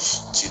after the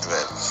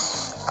children.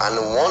 And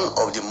one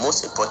of the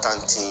most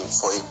important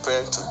things for a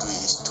parent to do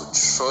is to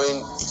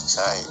train a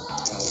child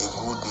in a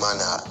good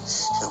manner,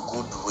 a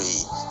good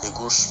way, a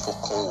good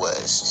spoken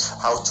words,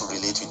 how to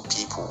relate with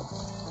people.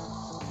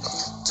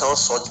 Tell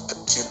such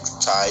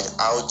child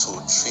how to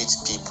treat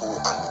people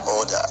and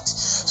all that.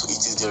 So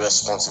it is the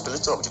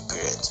responsibility of the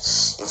parent.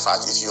 In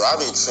fact, if you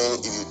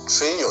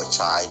train your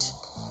child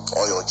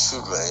or your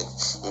children,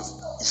 if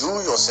you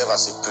yourself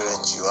as a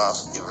parent, you have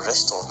a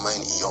rest of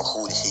mind in your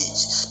old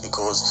age,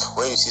 because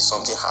when you see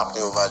something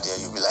happening over there,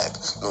 you'll be like,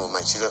 no, my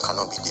children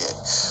cannot be there.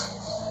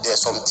 There are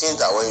some things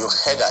that when you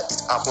heard that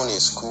it happened in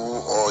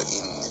school or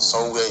in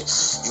somewhere,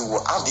 you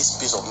will have this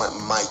peace of mind.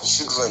 My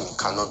children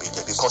cannot be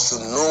there, because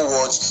you know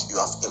what you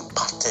have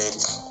impacted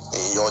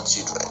in your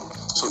children.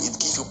 So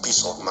it gives you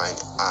peace of mind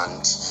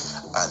and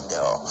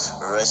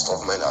rest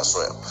of mind as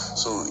well.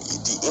 So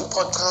the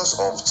importance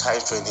of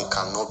child training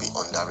cannot be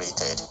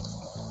underrated.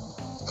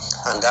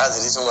 And that's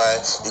the reason why,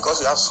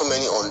 because we have so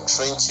many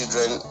untrained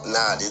children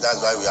nowadays,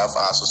 that's why we have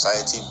our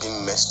society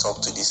being messed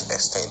up to this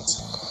extent.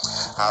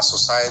 Our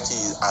society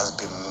has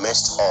been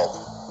messed up,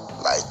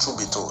 like truth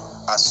be told,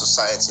 our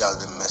society has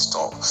been messed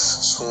up.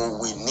 So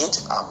we need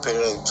our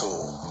parents to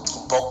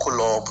buckle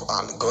up,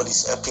 and God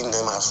is helping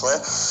them as well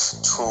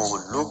to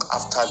look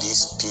after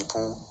these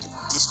people,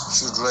 these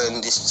children,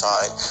 this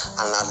child,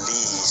 and at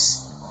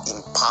least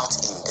impart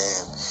in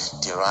them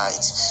the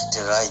right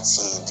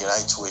thing, the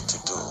right way to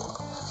do.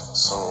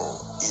 So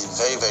it's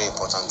very, very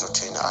important to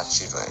train our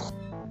children.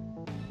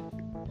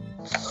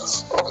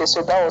 Okay,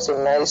 so that was a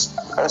nice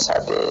answer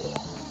there.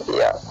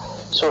 Yeah.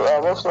 So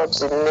moving on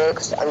to the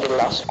next and the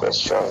last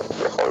question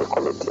before we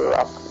call it a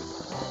wrap.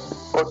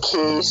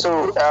 Okay,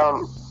 so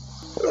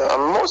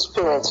most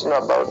parents know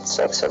about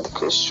sex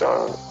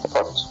education,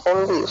 but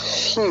only a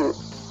few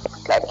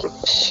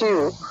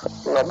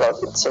know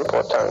about its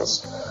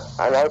importance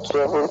and how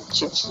to even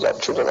teach their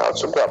children how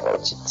to go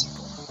about it.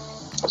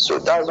 So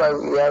that's why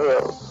we have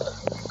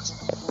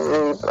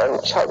rape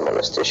and child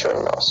molestation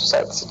in our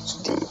society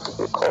today,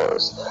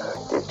 because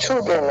the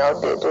children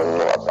out there don't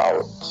know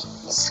about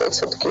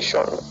sex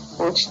education,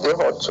 which they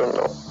ought to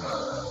know.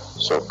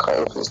 So can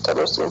you please tell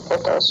us the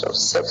importance of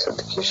sex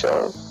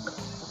education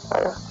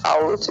and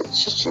how to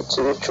teach it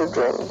to the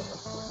children?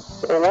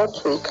 In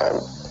what way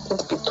can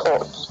it be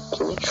taught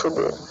to the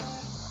children?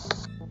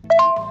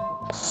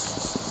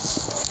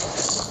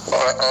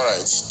 All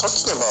right.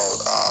 Talking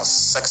about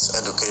sex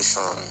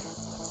education,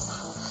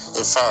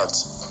 in fact,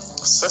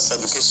 sex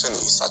education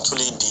is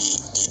actually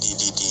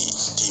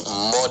the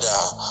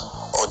mother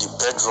or the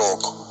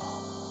bedrock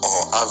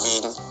of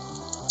having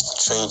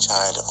trained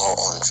child or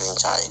untrained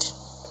child.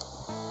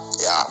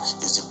 Yeah,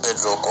 it's the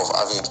bedrock of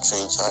having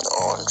trained child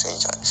or untrained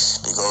child,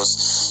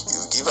 because if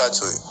you give birth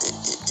to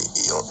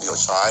your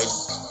child,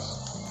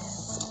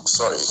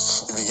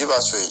 if you give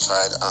birth to a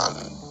child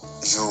and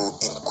you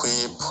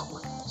equip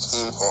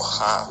him or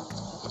her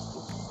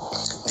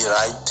the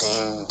right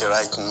thing, the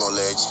right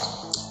knowledge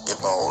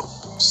about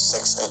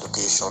sex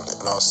education,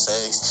 about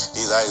sex.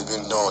 This is how it's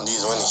been done. This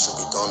is when it should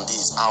be done.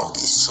 This is how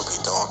it should be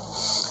done.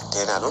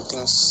 Then I don't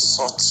think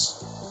such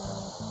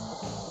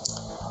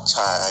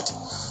child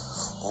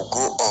will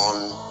go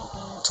on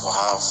to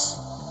have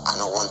an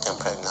unwanted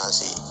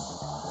pregnancy.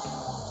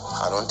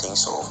 I don't think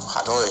so.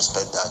 I don't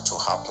expect that to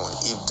happen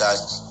if that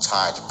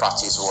child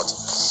practices what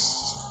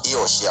he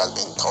or she has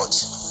been taught.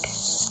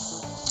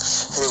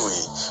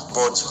 Anyway,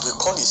 but we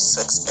call it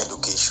sex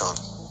education.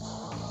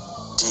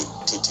 The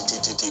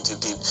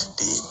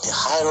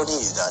irony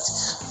is that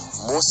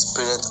most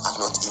parents are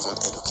not even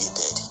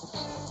educated.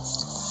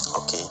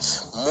 Okay,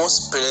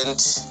 most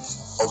parents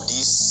of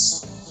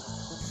these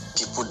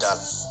people that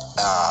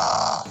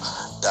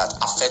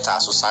affect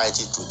our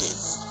society today,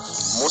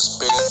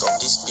 most parents of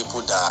these people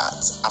that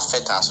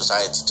affect our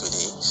society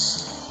today,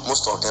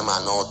 most of them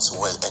are not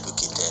well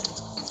educated.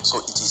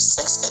 So it is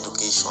sex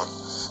education.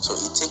 So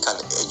it takes an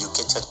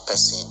educated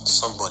person,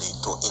 somebody,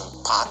 to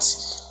impart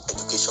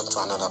education to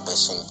another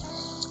person.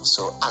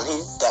 So and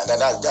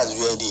that's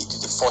where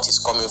the fault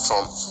is coming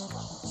from.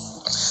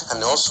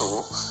 And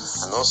also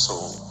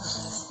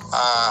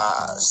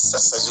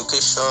sex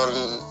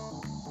education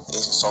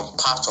in some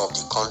part of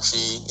the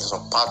country, in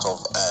some part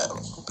of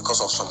because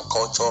of some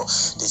culture,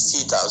 they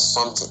see it as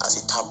something, as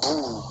a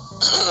taboo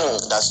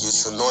that you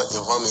should not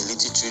involve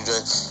little children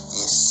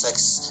in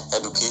sex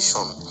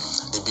education.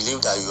 They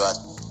believe that you are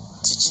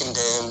teaching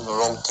them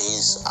wrong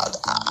things and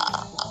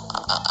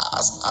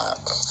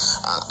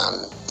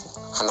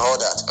all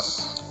that.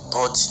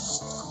 But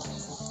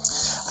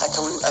I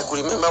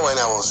could remember when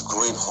I was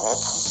growing up,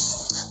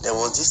 there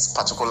was this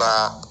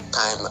particular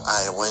time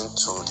I went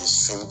to the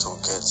stream to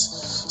get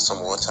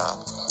some water.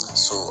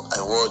 So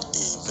I wore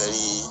a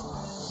very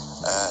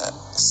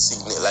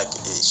like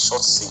a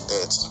short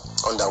signet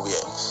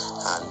underwear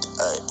and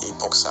a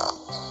boxer.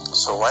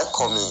 So while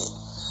coming,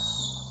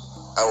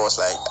 I was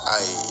like,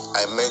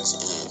 I met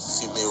a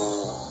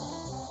female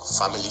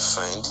family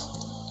friend.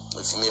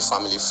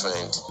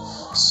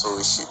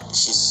 So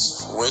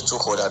she's way too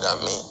older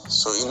than me.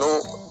 So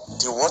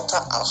the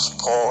water has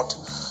poured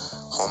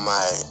on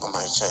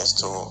my chest,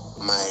 so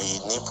my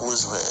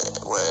nipples were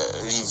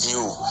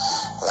revealed.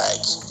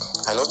 Like,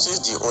 I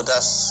noticed the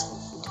older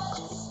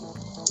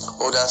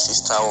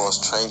sister was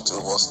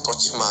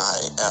touching my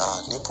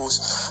nipples.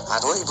 I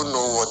don't even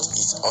know what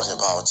it's all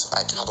about.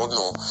 Like, I don't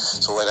know.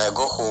 So when I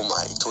go home,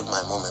 I told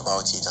my mom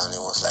about it, and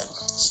it was like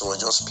she was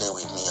just playing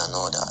with me and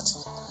all that.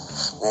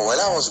 Well, when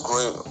I was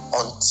growing,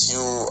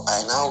 until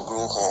I now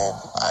grow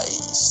up, I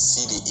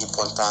see the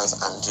importance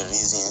and the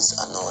reasons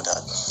and all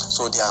that.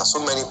 So there are so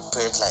many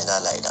parents like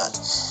that.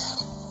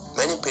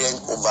 Many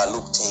parents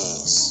overlook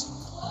things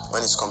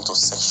when it comes to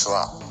sexual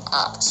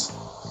acts.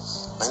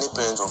 Many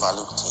parents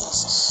overlook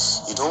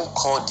things. You don't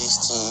call this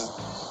thing.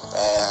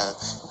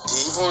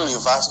 They even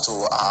reverse to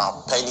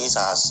our penis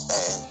as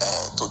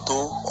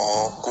toto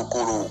or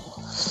kokoro,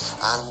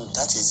 and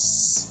that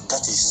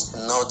is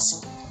not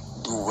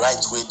the right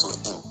way to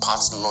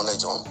impart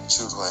knowledge on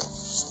children.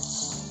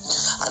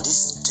 And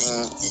this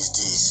thing is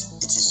this.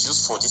 It is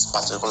used for this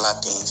particular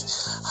thing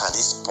at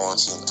this point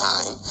in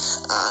time.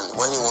 And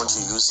when you want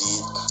to use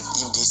it,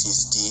 if this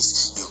is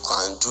this, you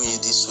can do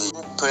it this way.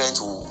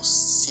 Parents will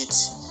sit.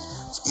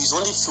 It's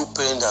only few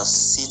parents that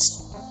sit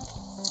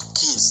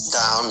kids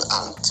down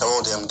and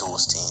tell them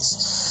those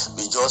things.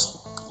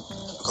 Because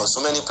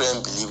so many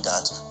parents believe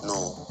that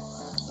no,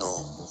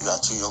 you are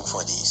too young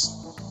for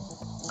this.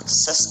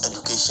 Sex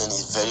education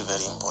is very,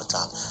 very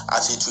important,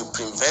 as it will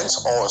prevent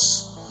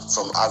us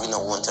from having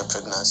unwanted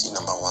pregnancy.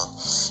 Number one,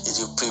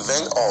 it will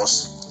prevent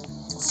us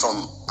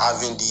from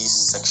having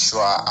this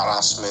sexual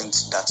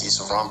harassment that is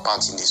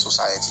rampant in the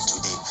society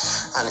today,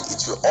 and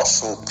it will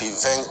also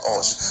prevent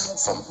us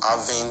from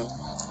having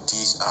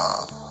these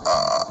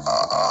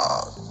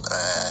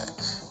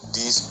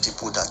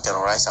people that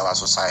terrorize our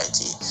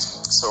society.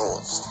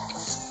 So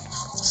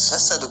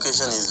sex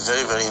education is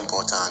very, very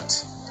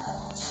important.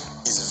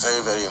 Is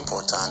very, very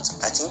important.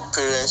 I think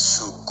parents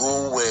should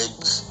go where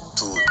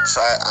to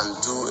try and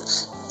do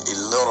a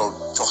lot of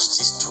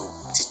justice to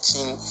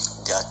teaching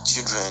their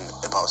children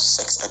about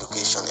sex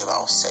education,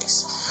 about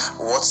sex,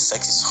 what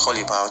sex is all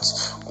about,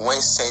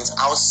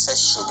 how sex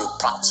should be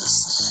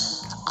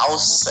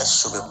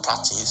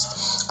practiced,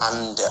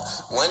 and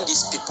when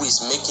these people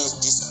is making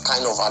this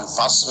kind of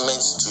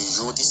advancements to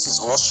you, this is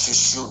what you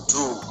should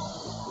do.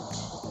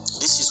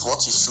 This is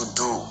what you should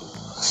do.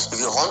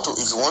 If you want to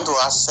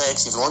have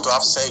sex, this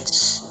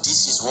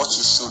is what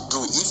you should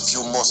do. If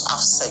you must have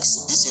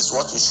sex, this is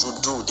what you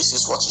should do.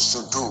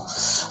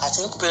 I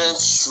think parents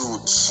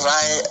should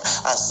try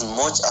as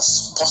much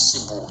as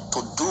possible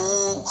to do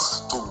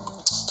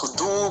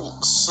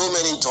so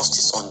many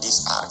justice on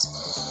this act.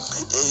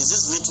 There is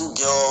this little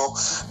girl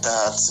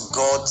that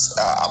got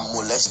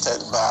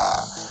molested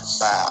by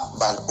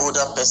an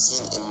older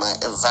person in my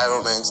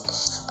environment,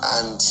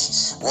 and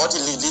what the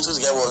little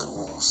girl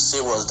would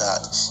say was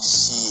that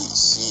she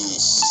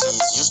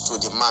is used to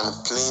the man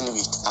playing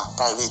with her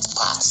private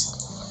part.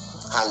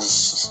 and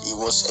she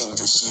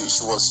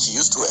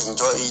used to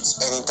enjoy it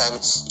anytime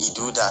he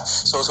do that.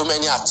 So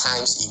many at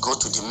times he go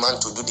to the man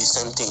to do the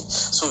same thing.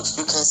 So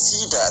you can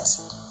see that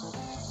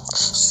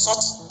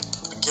short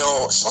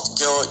girl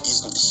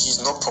she's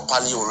not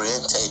properly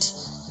oriented.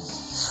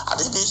 And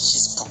if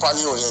she's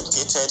properly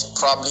orientated,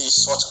 probably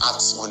such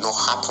acts will not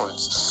happen.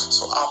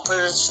 So our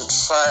parents should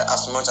try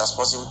as much as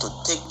possible to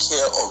take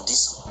care of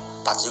this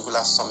particular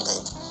something,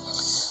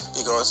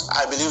 because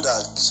I believe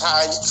that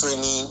child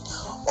training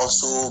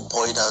also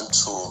boils down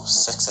to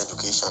sex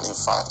education. In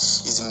fact,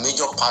 is a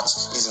major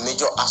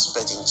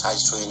aspect in child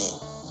training.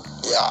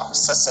 Yeah,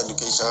 sex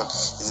education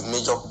is a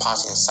major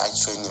part in child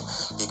training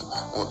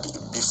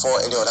before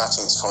any other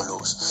things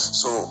follows.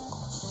 So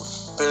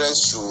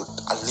parents should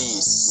at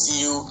least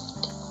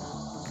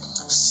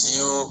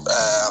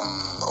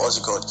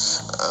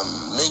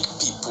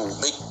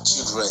make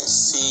children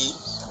see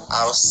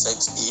how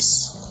sex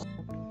is,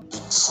 the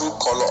true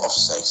color of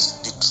sex,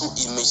 the true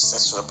image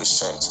sex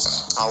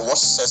represents, and what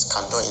sex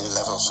can do in the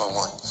life of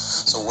someone.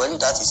 So when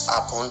that is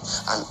happened,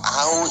 and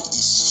how it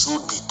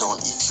should be done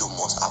if you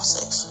must have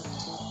sex.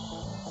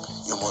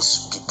 You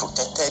must be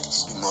protected,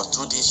 you must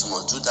do this, you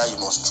must do that, you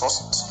must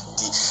trust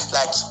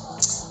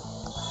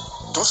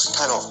those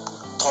kind of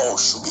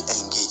thoughts should be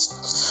engaged.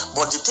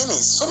 But the thing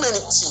is, so many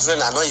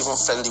children are not even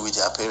friendly with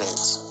their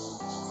parents.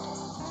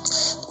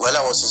 When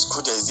I was in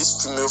school, there is this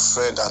female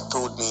friend that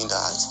told me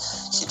that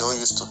she don't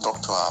used to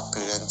talk to her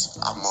parents,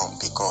 her mom,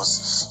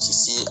 because she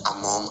see her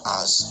mom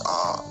as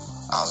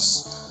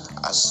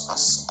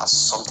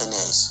something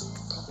else.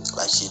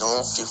 Like she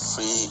don't feel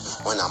free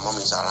when her mom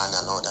is around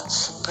and all that.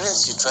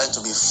 Parents should try to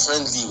be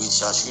friendly with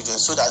your children,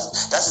 so that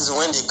is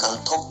when they can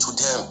talk to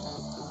them.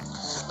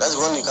 That's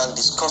when you can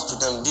discuss to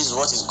them, this is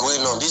what is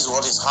going on, this is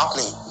what is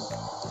happening.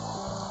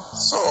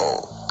 So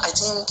I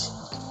think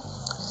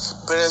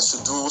parents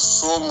should do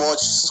so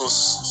much,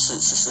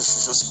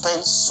 should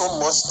spend so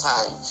much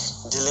time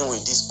dealing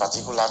with this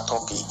particular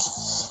topic.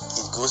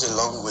 It goes a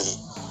long way.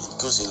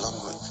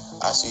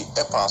 As we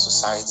help our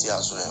society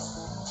as well.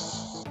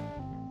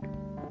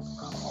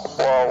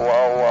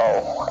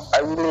 Wow. I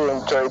really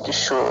enjoyed the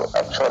show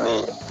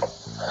actually.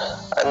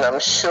 And I'm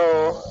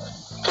sure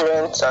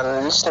parents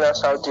and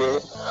listeners out there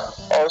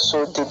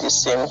also did the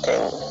same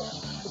thing.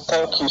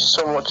 Thank you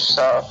so much,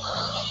 sir,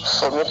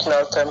 for making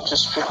our time to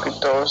speak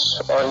with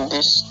us on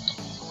this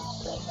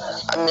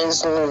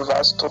amazing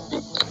vast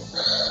topic.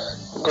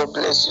 God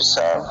bless you,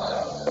 sir.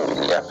 I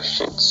really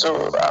appreciate.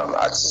 So,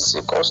 as is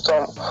a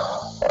custom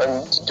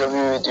on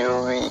DW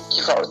Radio, we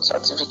give out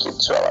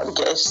certificates to our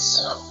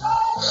guests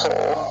for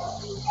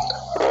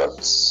what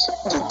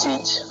they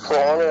did, for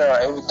honoring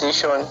our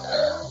invitation,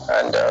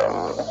 and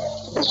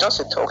it's just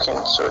a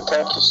token. So,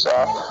 thank you,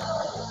 sir,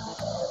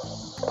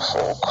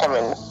 for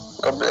coming.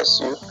 God bless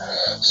you.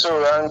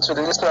 So, and to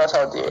the listeners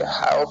out there,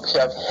 I hope you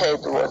have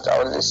heard what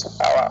our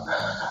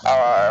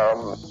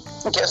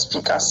guest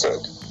speaker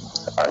said,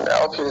 and I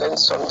hope you learned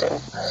something.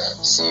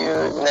 See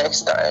you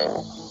next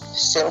time,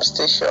 same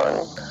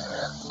station.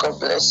 God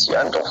bless you,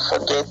 and don't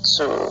forget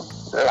to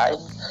like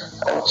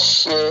and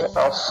share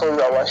and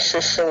follow our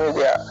social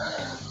media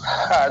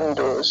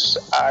handles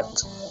at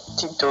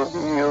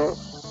TW_media1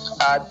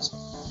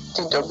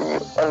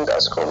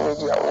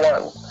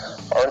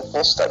 on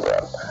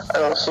Instagram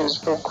and on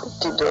Facebook,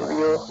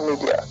 TW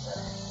Media.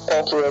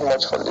 Thank you very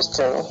much for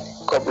listening.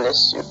 God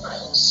bless you.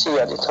 See you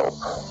at the top.